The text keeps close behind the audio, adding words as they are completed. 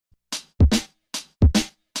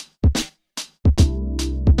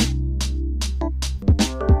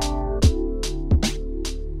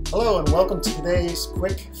Hello and welcome to today's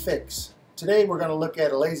quick fix. Today we're going to look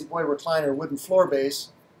at a La-Z-Boy recliner wooden floor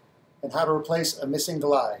base and how to replace a missing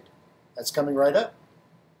glide. That's coming right up.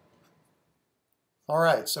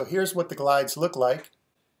 Alright, so here's what the glides look like.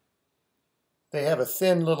 They have a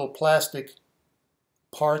thin little plastic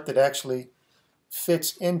part that actually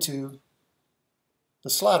fits into the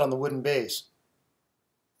slot on the wooden base.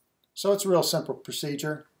 So it's a real simple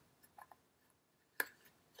procedure.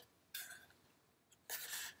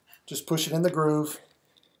 Just push it in the groove.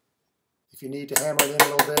 If you need to hammer it in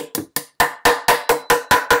a little bit.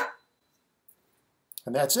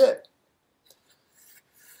 And that's it.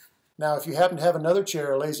 Now if you happen to have another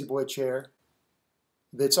chair, a La-Z-Boy chair,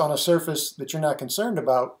 that's on a surface that you're not concerned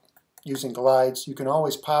about using glides, you can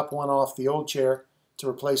always pop one off the old chair to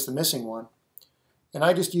replace the missing one. And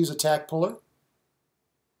I just use a tack puller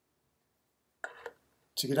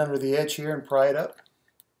to get under the edge here and pry it up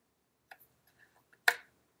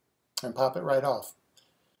and pop it right off.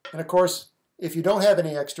 And of course, if you don't have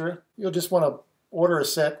any extra, you'll just want to order a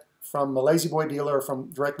set from a La-Z-Boy dealer or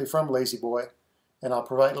directly from La-Z-Boy, and I'll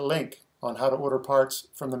provide a link on how to order parts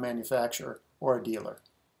from the manufacturer or a dealer.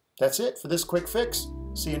 That's it for this quick fix.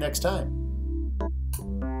 See you next time.